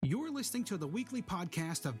listening to the weekly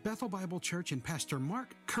podcast of Bethel Bible Church and Pastor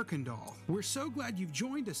Mark Kirkendall. We're so glad you've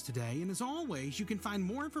joined us today, and as always, you can find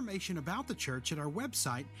more information about the church at our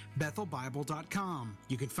website, bethelbible.com.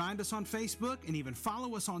 You can find us on Facebook and even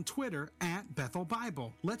follow us on Twitter at Bethel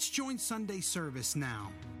Bible. Let's join Sunday service now.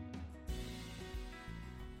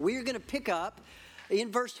 We are going to pick up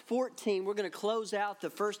in verse 14. We're going to close out the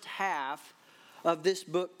first half of this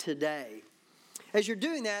book today. As you're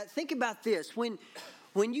doing that, think about this.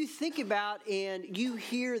 When you think about and you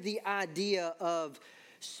hear the idea of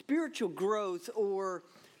spiritual growth or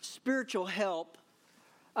spiritual help,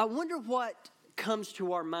 I wonder what comes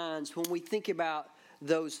to our minds when we think about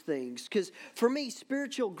those things. Because for me,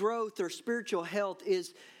 spiritual growth or spiritual health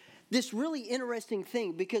is this really interesting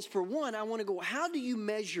thing. Because for one, I want to go, how do you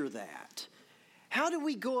measure that? How do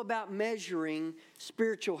we go about measuring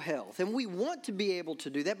spiritual health? And we want to be able to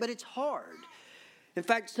do that, but it's hard. In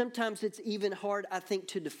fact, sometimes it's even hard, I think,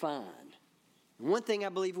 to define. One thing I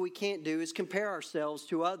believe we can't do is compare ourselves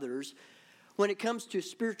to others when it comes to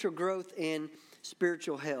spiritual growth and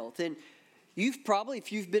spiritual health. And you've probably, if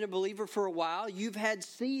you've been a believer for a while, you've had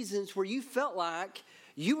seasons where you felt like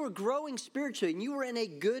you were growing spiritually and you were in a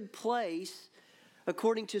good place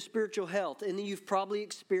according to spiritual health. And then you've probably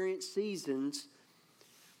experienced seasons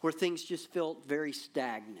where things just felt very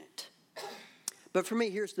stagnant. But for me,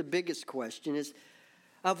 here's the biggest question is,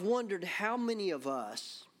 I've wondered how many of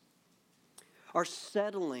us are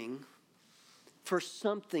settling for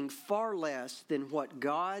something far less than what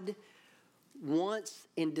God wants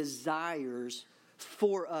and desires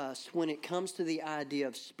for us when it comes to the idea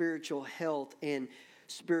of spiritual health and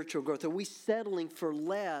spiritual growth. Are we settling for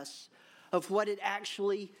less of what it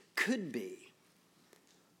actually could be?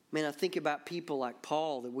 Man, I think about people like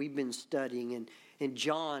Paul that we've been studying and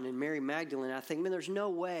John and Mary Magdalene. I think, man, there's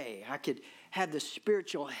no way I could have the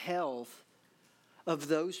spiritual health of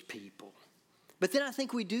those people. But then I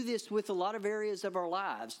think we do this with a lot of areas of our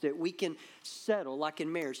lives that we can settle, like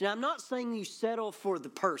in marriage. Now, I'm not saying you settle for the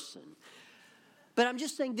person, but I'm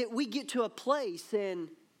just saying that we get to a place and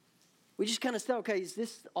we just kind of say, okay, is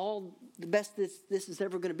this all the best this is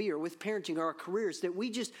ever going to be? Or with parenting or our careers, that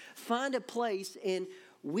we just find a place and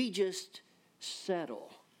we just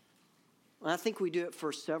settle. I think we do it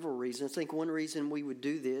for several reasons. I think one reason we would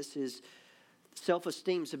do this is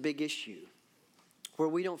self-esteem is a big issue, where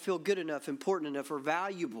we don't feel good enough, important enough, or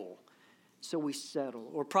valuable, so we settle.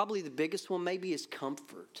 Or probably the biggest one maybe is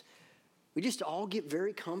comfort. We just all get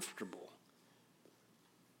very comfortable.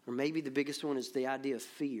 Or maybe the biggest one is the idea of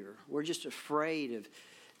fear. We're just afraid of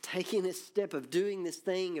taking this step, of doing this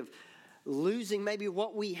thing, of losing maybe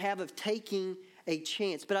what we have, of taking a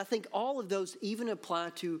chance. But I think all of those even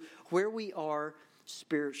apply to where we are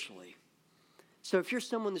spiritually. So if you're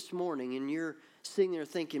someone this morning and you're sitting there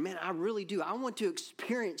thinking, man, I really do, I want to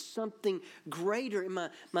experience something greater in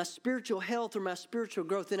my spiritual health or my spiritual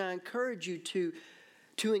growth, then I encourage you to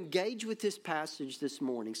engage with this passage this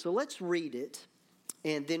morning. So let's read it,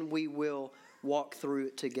 and then we will walk through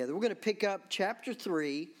it together. We're going to pick up chapter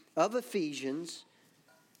 3 of Ephesians,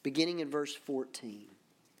 beginning in verse 14.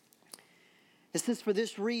 It says, "For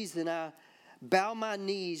this reason I bow my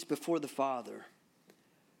knees before the Father,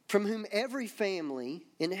 from whom every family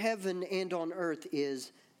in heaven and on earth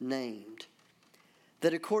is named,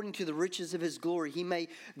 that according to the riches of His glory He may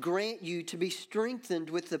grant you to be strengthened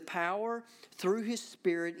with the power through His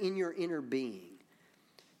Spirit in your inner being,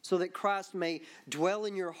 so that Christ may dwell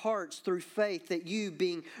in your hearts through faith, that you,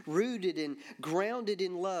 being rooted and grounded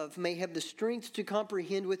in love, may have the strength to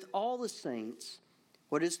comprehend with all the saints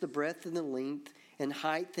what is the breadth and the length and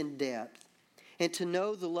height and depth, and to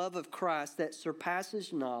know the love of Christ that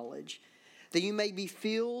surpasses knowledge, that you may be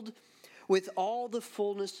filled with all the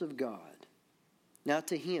fullness of God. Now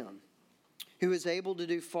to Him who is able to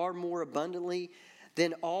do far more abundantly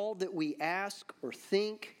than all that we ask or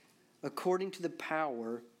think, according to the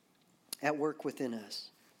power at work within us.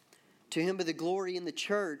 To Him be the glory in the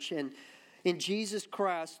church and in Jesus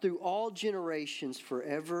Christ through all generations,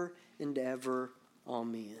 forever and ever.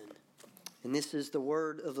 Amen." And this is the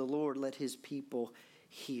word of the Lord. Let His people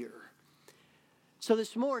hear. So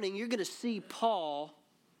this morning, you're going to see Paul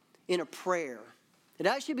in a prayer. It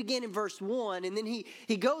actually began in verse 1, and then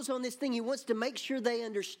he goes on this thing. He wants to make sure they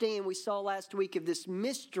understand. We saw last week of this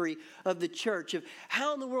mystery of the church, of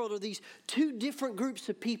how in the world are these two different groups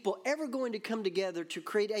of people ever going to come together to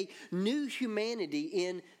create a new humanity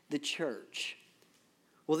in the church.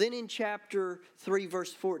 Well, then in chapter 3,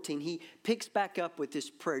 verse 14, he picks back up with this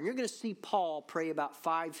prayer. And you're going to see Paul pray about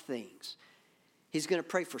 5 things. He's going to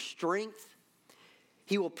pray for strength.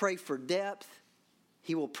 He will pray for depth.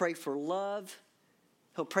 He will pray for love.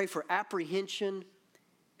 He'll pray for apprehension.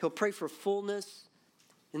 He'll pray for fullness,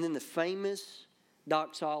 and then the famous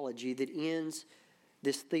doxology that ends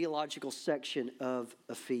this theological section of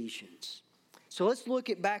Ephesians. So let's look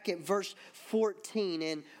back at verse 14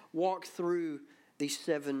 and walk through these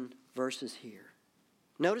 7 verses here.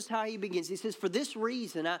 Notice how he begins. He says, "For this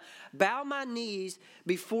reason I bow my knees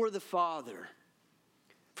before the Father,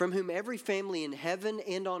 from whom every family in heaven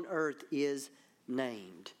and on earth is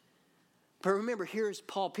named." But remember, here's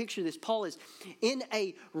Paul. Picture this. Paul is in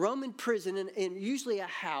a Roman prison, and usually a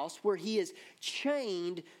house, where he is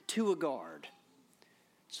chained to a guard.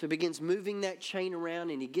 So he begins moving that chain around,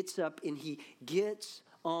 and he gets up and he gets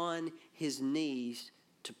on his knees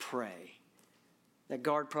to pray. That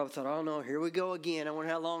guard probably thought, "Oh no, here we go again. I wonder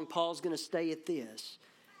how long Paul's going to stay at this."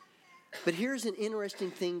 But here's an interesting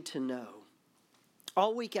thing to know.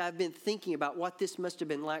 All week I've been thinking about what this must have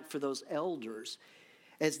been like for those elders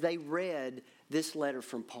as they read this letter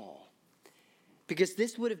from Paul. Because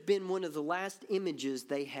this would have been one of the last images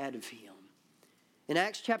they had of him. In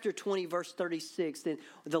Acts chapter 20, verse 36, then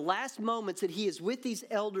the last moments that he is with these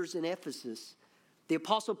elders in Ephesus, the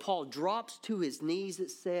Apostle Paul drops to his knees,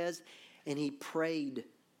 it says, and he prayed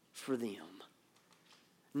for them.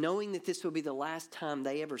 Knowing that this will be the last time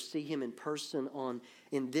they ever see him in person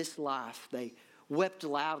in this life, they wept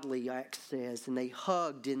loudly, Acts says, and they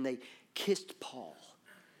hugged and they kissed Paul.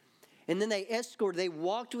 And then they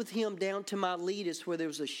walked with him down to Miletus, where there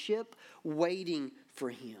was a ship waiting for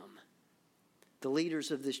him. The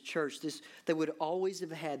leaders of this church, they would always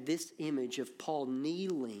have had this image of Paul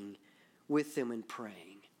kneeling with them and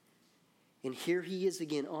praying. And here he is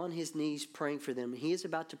again on his knees praying for them. He is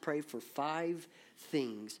about to pray for 5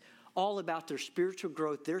 things, all about their spiritual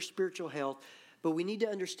growth, their spiritual health. But we need to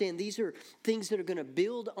understand these are things that are going to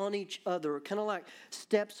build on each other, kind of like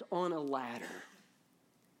steps on a ladder.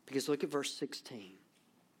 Because look at verse 16.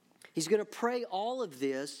 He's going to pray all of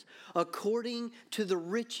this according to the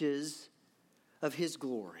riches of his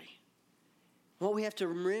glory. What we have to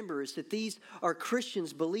remember is that these are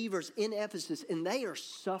Christians, believers in Ephesus, and they are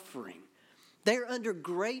suffering. They're under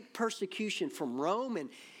great persecution from Rome and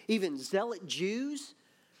even zealot Jews.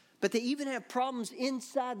 But they even have problems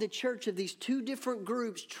inside the church of these 2 different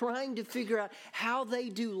groups trying to figure out how they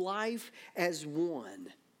do life as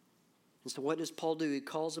one. And so what does Paul do? He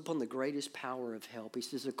calls upon the greatest power of help. He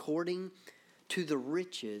says, according to the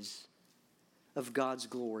riches of God's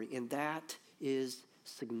glory. And that is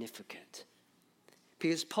significant.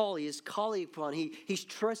 Because Paul, he is calling upon, he's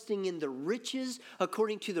trusting in the riches,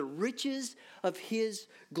 according to the riches of his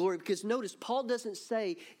glory. Because notice, Paul doesn't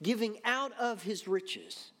say giving out of his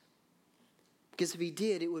riches. Because if he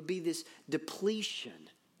did, it would be this depletion.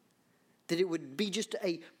 That it would be just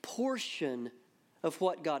a portion of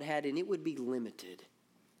what God had, and it would be limited.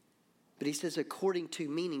 But he says according to,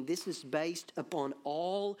 meaning this is based upon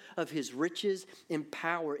all of his riches and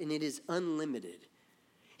power, and it is unlimited.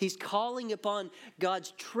 He's calling upon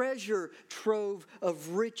God's treasure trove of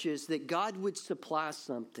riches, that God would supply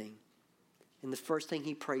something. And the first thing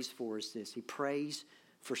he prays for is this. He prays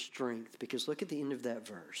for strength. Because look at the end of that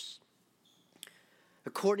verse.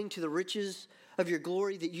 According to the riches of your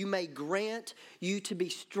glory, that you may grant you to be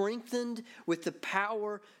strengthened with the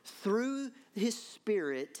power through his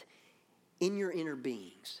Spirit in your inner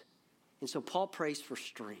beings. And so Paul prays for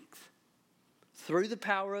strength through the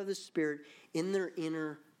power of the Spirit in their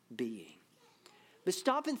inner being. But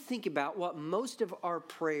stop and think about what most of our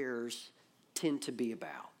prayers tend to be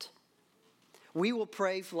about. We will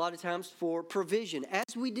pray a lot of times for provision.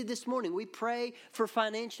 As we did this morning, we pray for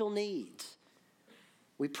financial needs.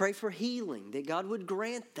 We pray for healing, that God would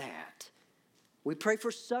grant that. We pray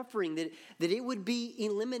for suffering, that it would be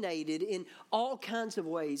eliminated in all kinds of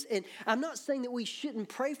ways. And I'm not saying that we shouldn't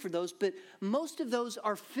pray for those, but most of those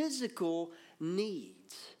are physical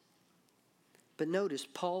needs. But notice,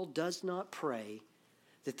 Paul does not pray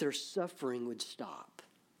that their suffering would stop.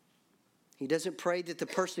 He doesn't pray that the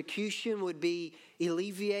persecution would be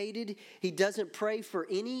alleviated. He doesn't pray for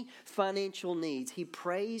any financial needs. He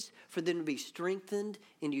prays for them to be strengthened,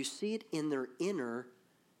 and you see it in their inner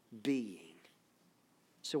being.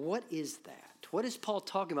 So what is that? What is Paul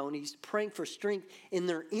talking about when he's praying for strength in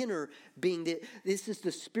their inner being? That this is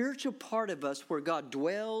the spiritual part of us where God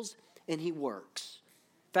dwells and he works.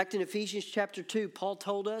 In fact, in Ephesians chapter 2, Paul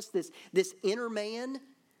told us this inner man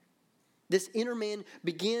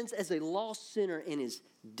begins as a lost sinner and is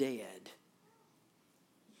dead.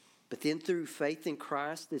 But then through faith in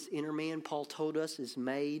Christ, this inner man, Paul told us, is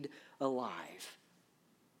made alive.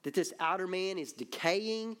 That this outer man is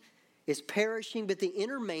decaying, is perishing, but the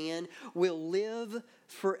inner man will live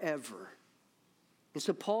forever. And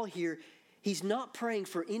so Paul here, he's not praying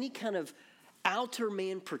for any kind of outer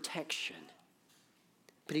man protection,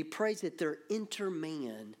 but he prays that their inner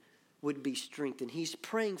man would be strengthened. He's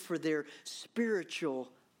praying for their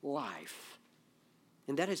spiritual life.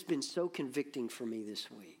 And that has been so convicting for me this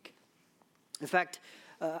week. In fact,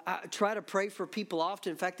 I try to pray for people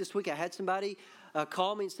often. In fact, this week I had somebody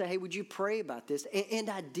call me and say, hey, would you pray about this? And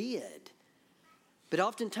I did. But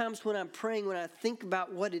oftentimes when I'm praying, when I think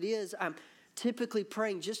about what it is, I'm typically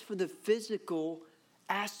praying just for the physical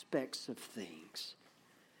aspects of things.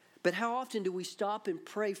 But how often do we stop and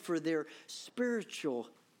pray for their spiritual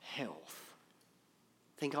health?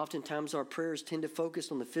 I think oftentimes our prayers tend to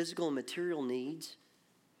focus on the physical and material needs,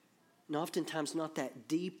 and oftentimes not that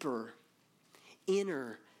deeper,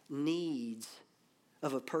 inner needs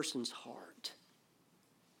of a person's heart.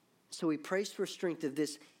 So he prays for strength of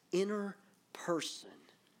this inner person.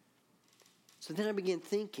 So then I began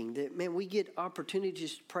thinking that, man, we get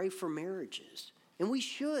opportunities to pray for marriages. And we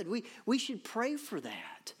should. We should pray for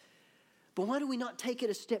that. But why do we not take it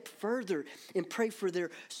a step further and pray for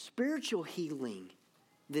their spiritual healing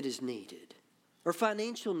that is needed? Or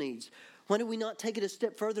financial needs? Why do we not take it a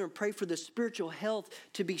step further and pray for the spiritual health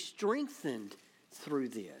to be strengthened through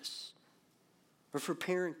this? Or for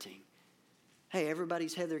parenting? Hey,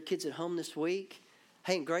 everybody's had their kids at home this week.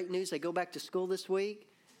 Hey, and great news, they go back to school this week.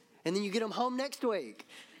 And then you get them home next week.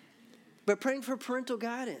 But praying for parental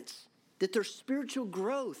guidance, that their spiritual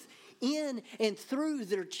growth in and through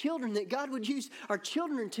their children, that God would use our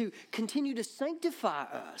children to continue to sanctify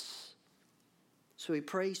us. So he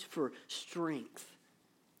prays for strength.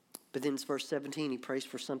 But then in verse 17, he prays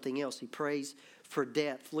for something else. He prays for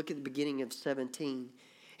depth. Look at the beginning of 17.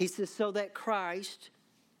 He says, so that Christ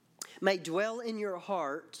may dwell in your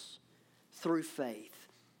hearts through faith.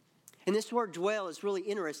 And this word dwell is really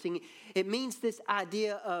interesting. It means this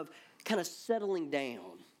idea of kind of settling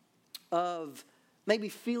down, of maybe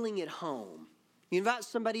feeling at home. You invite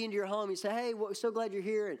somebody into your home, you say, hey, well, so glad you're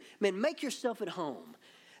here. And man, make yourself at home.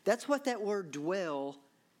 That's what that word dwell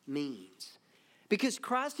means. Because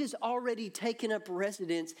Christ has already taken up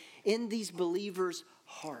residence in these believers'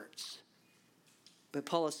 hearts. But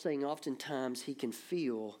Paul is saying oftentimes he can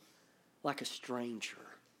feel like a stranger.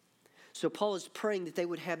 So Paul is praying that they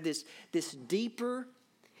would have this deeper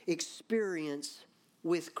experience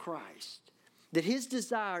with Christ. That his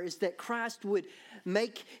desire is that Christ would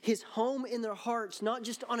make his home in their hearts, not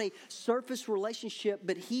just on a surface relationship,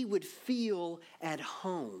 but he would feel at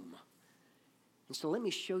home. And so let me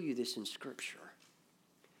show you this in Scripture.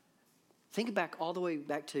 Think back all the way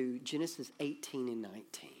back to Genesis 18 and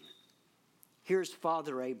 19. Here's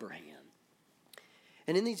Father Abraham.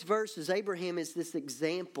 And in these verses, Abraham is this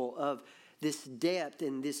example of this depth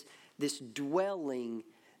and this dwelling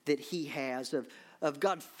that he has of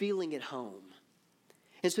God feeling at home.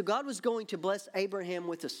 And so God was going to bless Abraham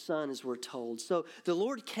with a son, as we're told. So the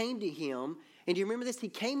Lord came to him, and do you remember this? He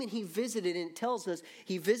came and he visited, and it tells us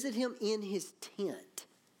he visited him in his tent.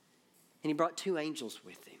 And he brought 2 angels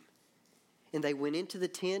with him. And they went into the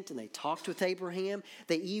tent and they talked with Abraham.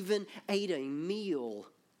 They even ate a meal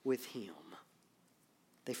with him.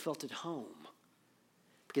 They felt at home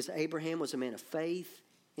because Abraham was a man of faith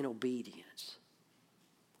and obedience.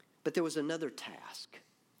 But there was another task.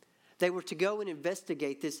 They were to go and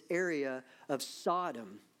investigate this area of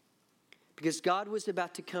Sodom because God was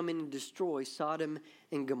about to come in and destroy Sodom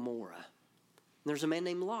and Gomorrah. And there's a man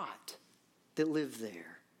named Lot that lived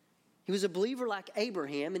there. He was a believer like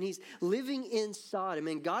Abraham, and he's living in Sodom,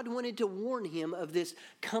 and God wanted to warn him of this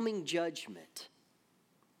coming judgment.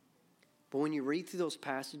 But when you read through those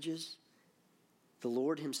passages, the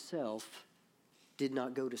Lord himself did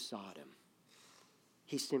not go to Sodom.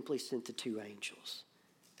 He simply sent the 2 angels.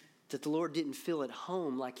 That the Lord didn't feel at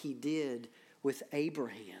home like he did with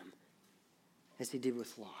Abraham as he did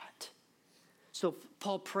with Lot. So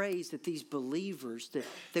Paul prays that these believers, that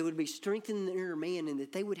they would be strengthened in the inner man and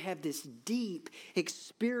that they would have this deep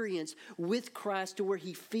experience with Christ to where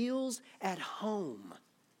he feels at home.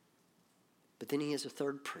 But then he has a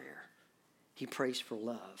third prayer. He prays for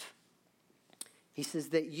love. He says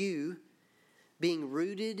that you, being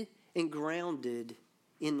rooted and grounded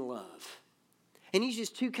in love. And he uses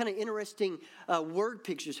 2 kind of interesting word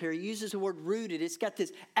pictures here. He uses the word rooted. It's got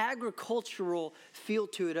this agricultural feel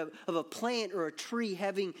to it of a plant or a tree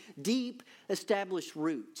having deep established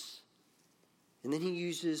roots. And then he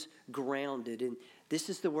uses grounded. And this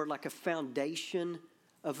is the word like a foundation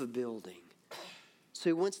of a building. So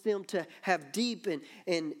he wants them to have deep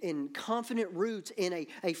and confident roots and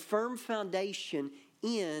a firm foundation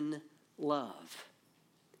in love.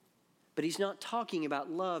 But he's not talking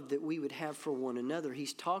about love that we would have for one another.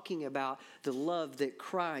 He's talking about the love that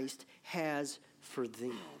Christ has for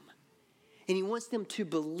them. And he wants them to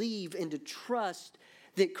believe and to trust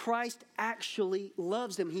that Christ actually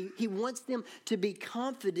loves them. He wants them to be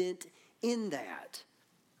confident in that.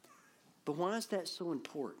 But why is that so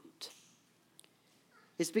important?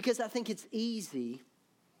 It's because I think it's easy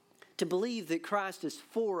to believe that Christ is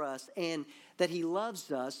for us and that he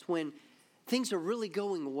loves us when things are really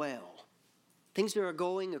going well. Things are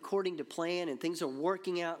going according to plan and things are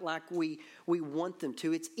working out like we want them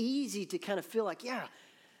to. It's easy to kind of feel like, yeah,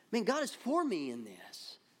 man, God is for me in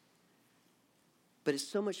this. But it's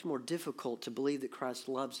so much more difficult to believe that Christ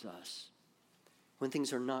loves us when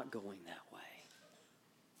things are not going that way.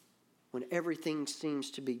 When everything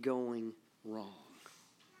seems to be going wrong.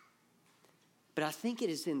 But I think it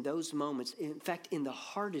is in those moments, in fact, in the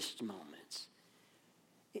hardest moments,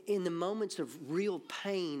 in the moments of real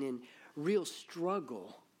pain and real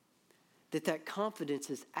struggle, that confidence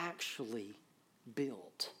is actually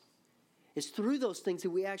built. It's through those things that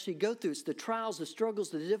we actually go through. It's the trials, the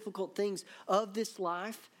struggles, the difficult things of this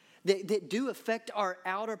life that do affect our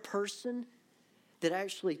outer person that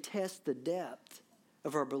actually test the depth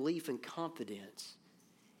of our belief and confidence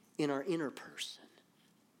in our inner person.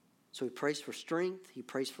 So he prays for strength, he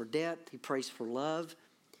prays for depth, he prays for love,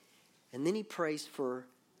 and then he prays for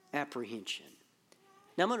apprehension.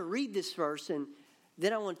 Now I'm going to read this verse and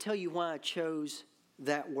then I want to tell you why I chose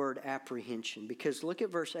that word apprehension. Because look at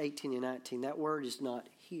verse 18 and 19. That word is not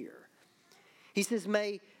here. He says,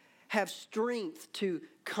 may have strength to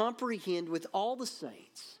comprehend with all the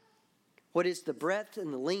saints what is the breadth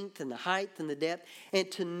and the length and the height and the depth, and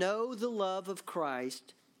to know the love of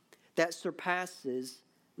Christ that surpasses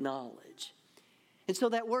knowledge. And so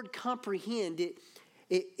that word comprehend,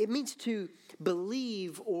 it means to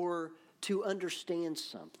believe or to understand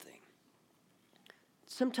something.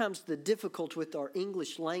 Sometimes the difficulty with our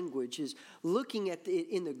English language is looking at it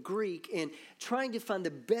in the Greek and trying to find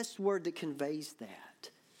the best word that conveys that.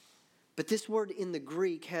 But this word in the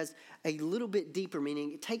Greek has a little bit deeper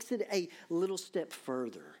meaning. It takes it a little step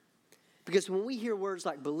further. Because when we hear words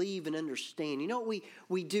like believe and understand, you know what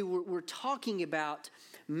we do? We're talking about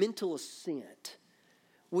mental assent.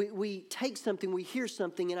 We take something, we hear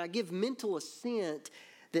something, and I give mental assent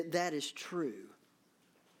that is true.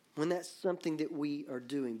 When that's something that we are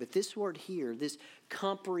doing. But this word here, this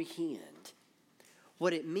comprehend,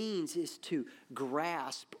 what it means is to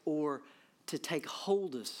grasp or to take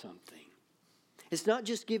hold of something. It's not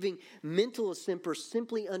just giving mental assent or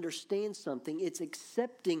simply understand something. It's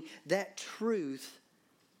accepting that truth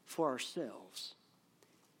for ourselves.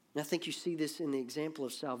 And I think you see this in the example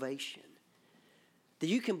of salvation. That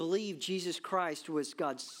you can believe Jesus Christ was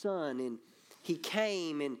God's Son and he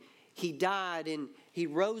came and he died and he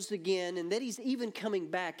rose again and that he's even coming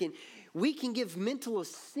back. And we can give mental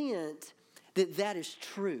assent that is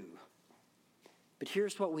true. But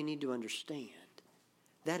here's what we need to understand.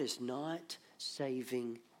 That is not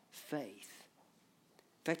saving faith.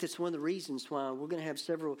 In fact, it's one of the reasons why we're going to have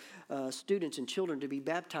several students and children to be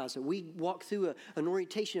baptized. And we walk through an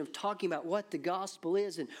orientation of talking about what the gospel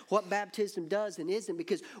is and what baptism does and isn't,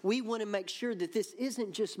 because we want to make sure that this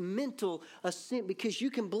isn't just mental assent, because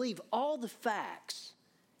you can believe all the facts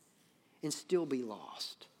and still be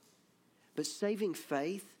lost. But saving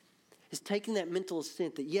faith is taking that mental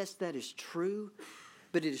assent that, yes, that is true,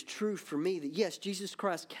 but it is true for me that, yes, Jesus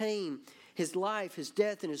Christ came, his life, his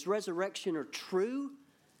death, and his resurrection are true,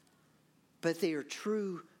 but they are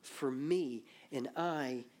true for me, and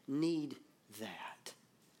I need that.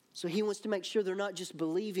 So he wants to make sure they're not just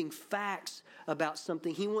believing facts about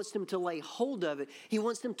something. He wants them to lay hold of it. He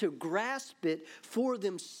wants them to grasp it for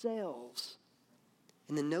themselves.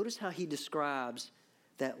 And then notice how he describes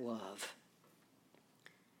that love.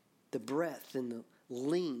 The breadth and the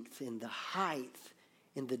length and the height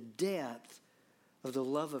and the depth of the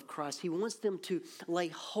love of Christ. He wants them to lay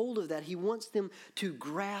hold of that. He wants them to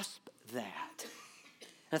grasp that.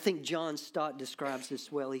 I think John Stott describes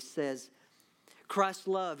this well. He says, Christ's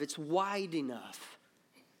love, it's wide enough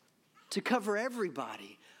to cover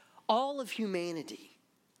everybody, all of humanity.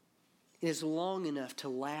 It is long enough to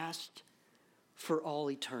last for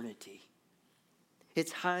all eternity.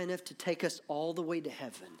 It's high enough to take us all the way to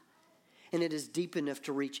heaven. And it is deep enough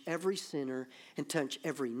to reach every sinner and touch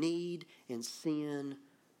every need and sin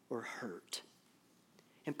or hurt.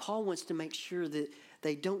 And Paul wants to make sure that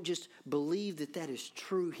they don't just believe that is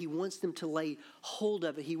true. He wants them to lay hold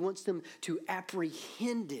of it. He wants them to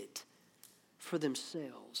apprehend it for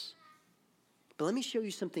themselves. But let me show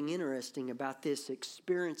you something interesting about this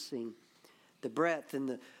experiencing the breadth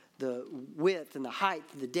and the width and the height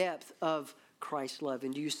and the depth of Christ's love.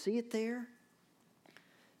 And do you see it there?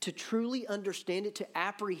 to truly understand it, to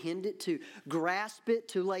apprehend it, to grasp it,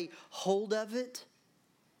 to lay hold of it,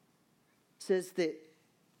 says that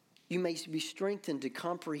you may be strengthened to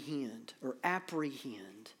comprehend or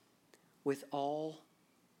apprehend with all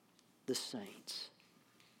the saints.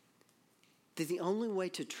 That the only way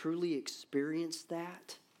to truly experience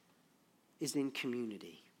that is in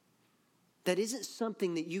community. That isn't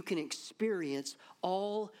something that you can experience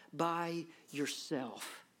all by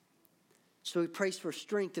yourself. So he prays for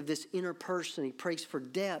strength of this inner person. He prays for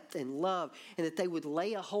depth and love, and that they would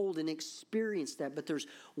lay a hold and experience that. But there's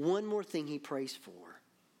one more thing he prays for.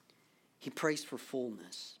 He prays for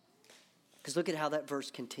fullness. Because look at how that verse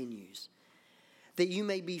continues. That you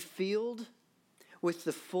may be filled with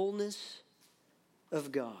the fullness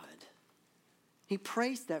of God. He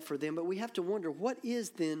prays that for them, but we have to wonder, what is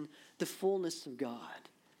then the fullness of God?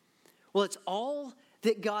 Well, it's all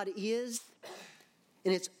that God is,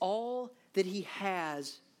 and it's all that he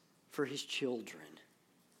has for his children.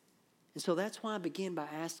 And so that's why I began by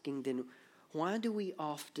asking then, why do we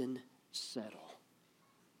often settle?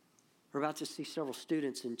 We're about to see several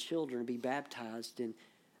students and children be baptized, and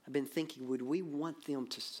I've been thinking, would we want them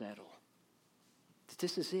to settle? That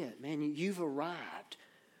this is it, man, you've arrived.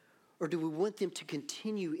 Or do we want them to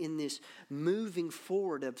continue in this moving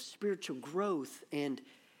forward of spiritual growth and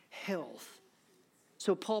health?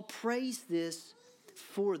 So Paul prays this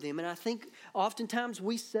for them. And I think oftentimes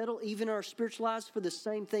we settle even our spiritual lives for the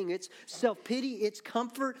same thing. It's self-pity, it's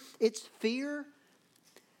comfort, it's fear.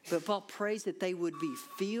 But Paul prays that they would be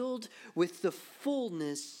filled with the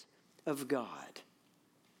fullness of God.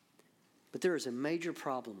 But there is a major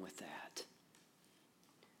problem with that.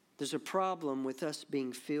 There's a problem with us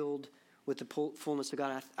being filled with the fullness of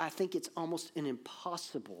God. I think it's almost an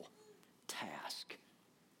impossible task.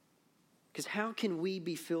 Because how can we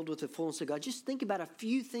be filled with the fullness of God? Just think about a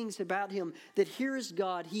few things about him. That here is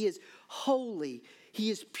God. He is holy.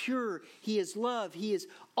 He is pure. He is love. He is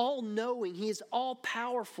all-knowing. He is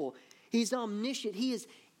all-powerful. He's omniscient. He is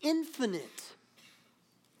infinite.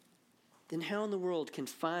 Then how in the world can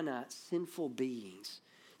finite, sinful beings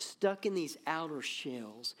stuck in these outer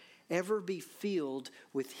shells ever be filled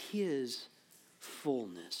with his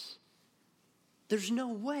fullness? There's no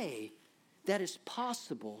way that is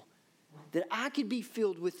possible, that I could be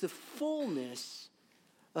filled with the fullness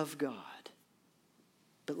of God.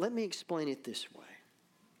 But let me explain it this way.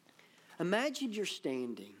 Imagine you're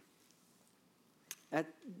standing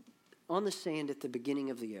on the sand at the beginning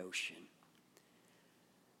of the ocean.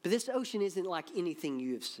 But this ocean isn't like anything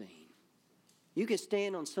you have seen. You can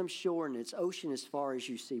stand on some shore and it's ocean as far as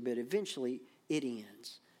you see, but eventually it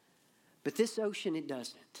ends. But this ocean, it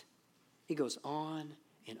doesn't. It goes on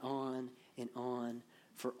and on and on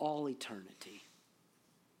for all eternity.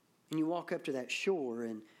 And you walk up to that shore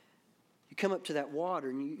and you come up to that water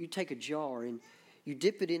and you take a jar and you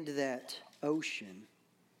dip it into that ocean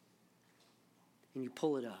and you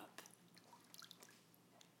pull it up.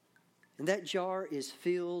 And that jar is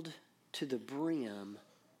filled to the brim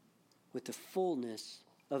with the fullness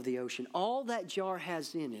of the ocean. All that jar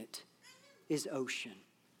has in it is ocean.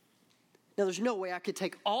 Now, there's no way I could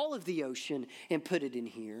take all of the ocean and put it in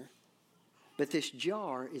here, but this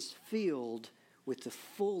jar is filled with the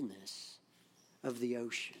fullness of the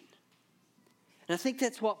ocean. And I think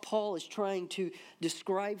that's what Paul is trying to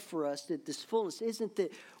describe for us, that this fullness isn't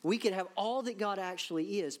that we could have all that God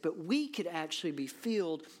actually is, but we could actually be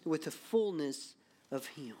filled with the fullness of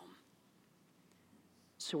him.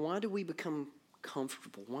 So why do we become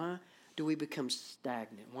comfortable? Why do we become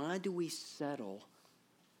stagnant? Why do we settle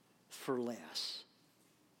for less?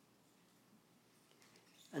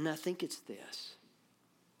 And I think it's this.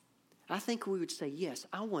 I think we would say, yes,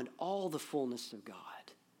 I want all the fullness of God.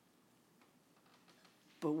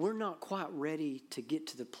 But we're not quite ready to get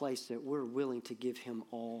to the place that we're willing to give him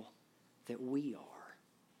all that we are.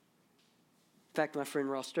 In fact, my friend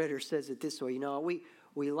Ross Strader says it this way,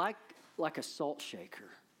 we like a salt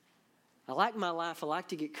shaker. I like my life, I like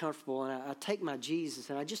to get comfortable, and I take my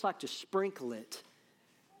Jesus and I just like to sprinkle it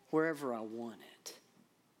wherever I want it.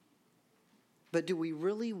 But do we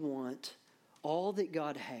really want all that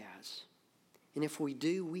God has? And if we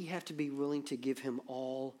do, we have to be willing to give him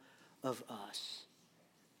all of us.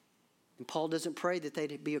 And Paul doesn't pray that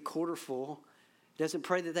they'd be a quarter full. He doesn't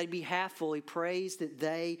pray that they'd be half full. He prays that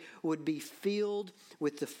they would be filled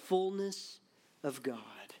with the fullness of God.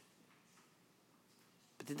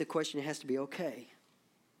 But then the question has to be, okay,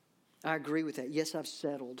 I agree with that. Yes, I've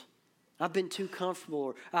settled. I've been too comfortable,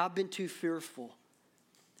 or I've been too fearful.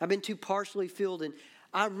 I've been too partially filled, and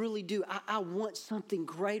I really do. I want something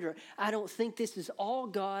greater. I don't think this is all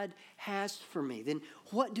God has for me. Then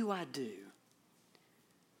what do I do?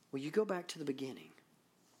 Well, you go back to the beginning.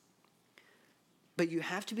 But you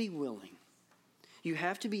have to be willing. You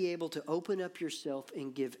have to be able to open up yourself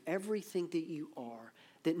and give everything that you are,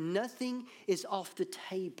 that nothing is off the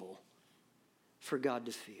table for God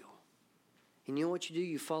to feel. And you know what you do?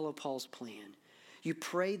 You follow Paul's plan. You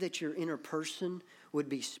pray that your inner person would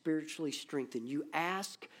be spiritually strengthened. You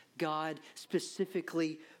ask God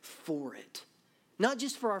specifically for it. Not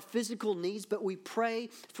just for our physical needs, but we pray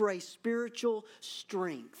for a spiritual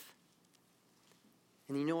strength.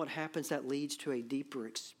 And you know what happens? That leads to a deeper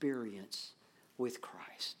experience with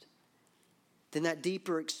Christ. Then that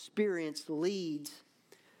deeper experience leads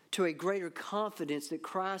to a greater confidence that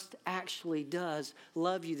Christ actually does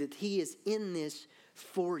love you, that He is in this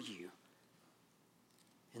for you.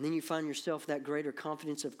 And then you find yourself that greater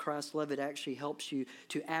confidence of Christ's love. It actually helps you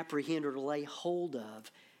to apprehend or to lay hold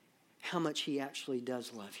of how much He actually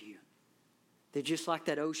does love you. That just like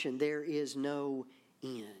that ocean, there is no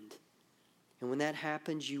end. And when that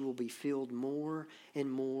happens, you will be filled more and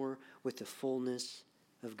more with the fullness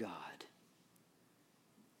of God.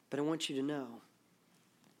 But I want you to know,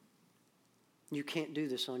 you can't do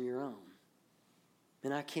this on your own.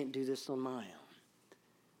 And I can't do this on my own.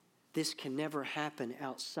 This can never happen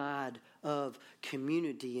outside of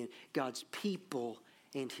community and God's people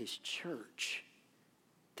and His church.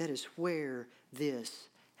 That is where this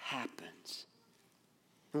happens.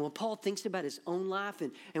 And when Paul thinks about his own life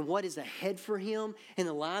and what is ahead for him and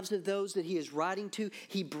the lives of those that he is writing to,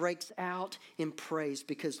 he breaks out in praise,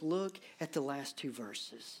 because look at the last two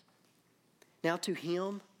verses. Now to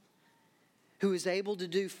Him who is able to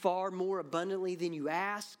do far more abundantly than you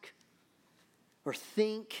ask or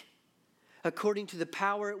think, according to the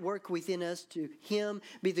power at work within us, to Him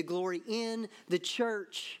be the glory in the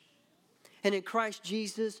church and in Christ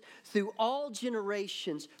Jesus through all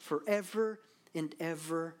generations forever and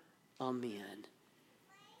ever. Amen.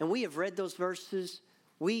 And we have read those verses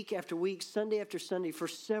week after week, Sunday after Sunday for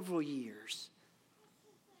several years.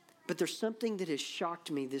 But there's something that has shocked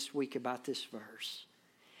me this week about this verse.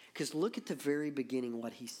 Because look at the very beginning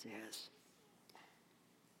what he says.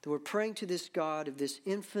 That we're praying to this God of this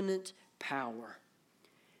infinite power,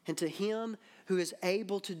 and to Him who is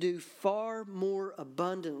able to do far more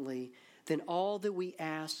abundantly than all that we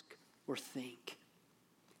ask or think.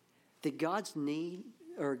 That God's need,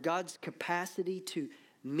 or God's capacity to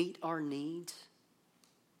meet our needs,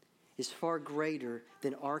 is far greater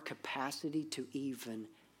than our capacity to even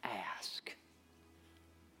ask.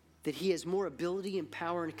 That He has more ability and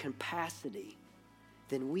power and capacity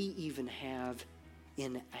than we even have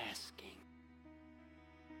in asking.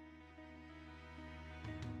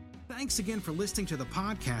 Thanks again for listening to the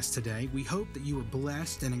podcast today. We hope that you were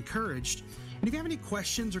blessed and encouraged. And if you have any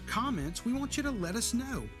questions or comments, we want you to let us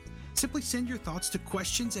know. Simply send your thoughts to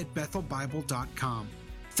questions@bethelbible.com.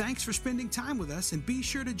 Thanks for spending time with us, and be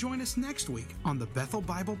sure to join us next week on the Bethel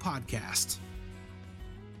Bible Podcast.